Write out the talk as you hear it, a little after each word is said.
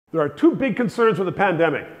There are two big concerns with the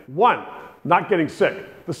pandemic. One, not getting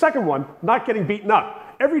sick. The second one, not getting beaten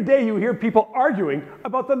up. Every day you hear people arguing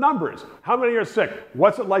about the numbers. How many are sick?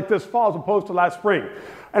 What's it like this fall as opposed to last spring?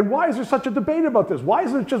 And why is there such a debate about this? Why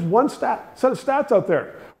isn't it just one set of stats out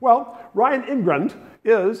there? Well, Ryan Imgrund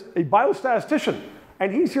is a biostatistician,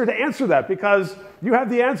 and he's here to answer that because you have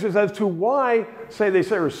the answers as to why, they say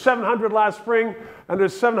there were 700 last spring and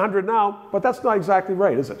there's 700 now, but that's not exactly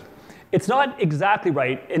right, is it? It's not exactly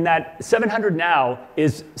right in that 700 now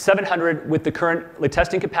is 700 with the current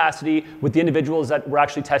testing capacity with the individuals that we're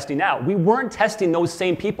actually testing now. We weren't testing those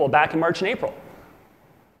same people back in March and April.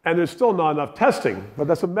 And there's still not enough testing, but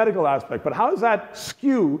that's a medical aspect. But how does that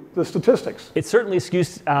skew the statistics? It certainly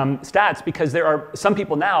skews stats because there are some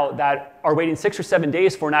people now that are waiting 6 or 7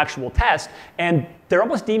 days for an actual test, and they're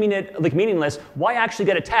almost deeming it like meaningless. Why actually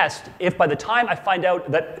get a test if by the time I find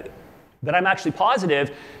out that I'm actually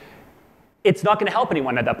positive, it's not going to help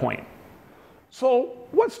anyone at that point? So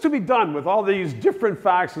what's to be done with all these different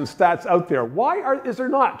facts and stats out there? Why is there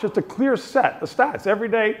not just a clear set of stats? Every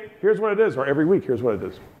day, here's what it is, or every week, here's what it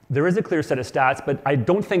is. There is a clear set of stats, but I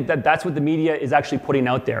don't think that that's what the media is actually putting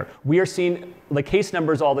out there. We are seeing case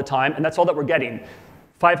numbers all the time, and that's all that we're getting.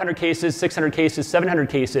 500 cases, 600 cases, 700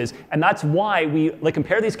 cases, and that's why we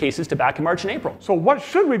compare these cases to back in March and April. So what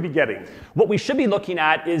should we be getting? What we should be looking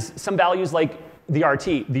at is some values like the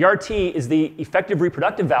RT. The RT is the effective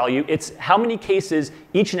reproductive value. It's how many cases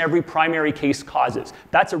each and every primary case causes.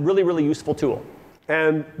 That's a really, really useful tool.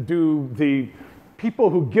 And do the people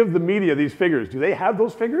who give the media these figures, do they have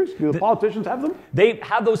those figures? Do the politicians have them? They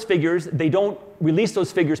have those figures. They don't release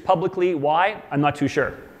those figures publicly. Why? I'm not too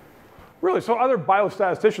sure. Really? So other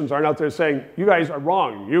biostatisticians aren't out there saying, you guys are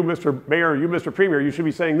wrong. You, Mr. Mayor, you, Mr. Premier, you should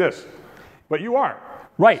be saying this. But you are.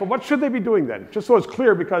 Right. So what should they be doing then? Just so it's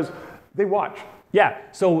clear, because they watch. Yeah,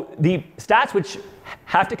 so the stats which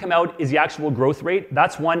have to come out is the actual growth rate.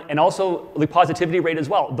 That's one, and also the positivity rate as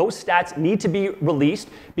well. Those stats need to be released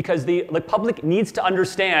because the public needs to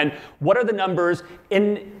understand what are the numbers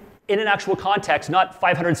in an actual context, not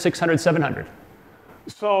 500, 600, 700.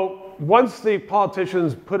 So once the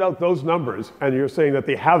politicians put out those numbers, and you're saying that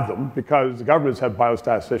they have them because the governments have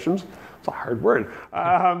biostatisticians, it's a hard word,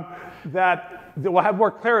 that they will have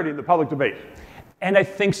more clarity in the public debate. And I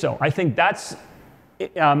think so. I think that's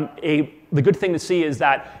the good thing to see is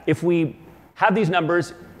that if we have these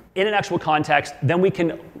numbers in an actual context, then we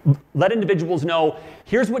can let individuals know,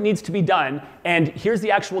 here's what needs to be done, and here's the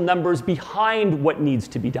actual numbers behind what needs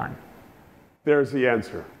to be done. There's the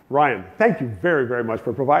answer. Ryan, thank you very, very much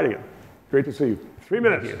for providing it. Great to see you. 3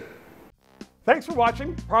 minutes. Thank you. Thanks for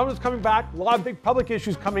watching. Parliament's coming back. A lot of big public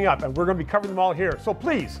issues coming up, and we're going to be covering them all here. So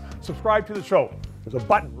please subscribe to the show. There's a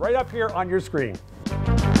button right up here on your screen.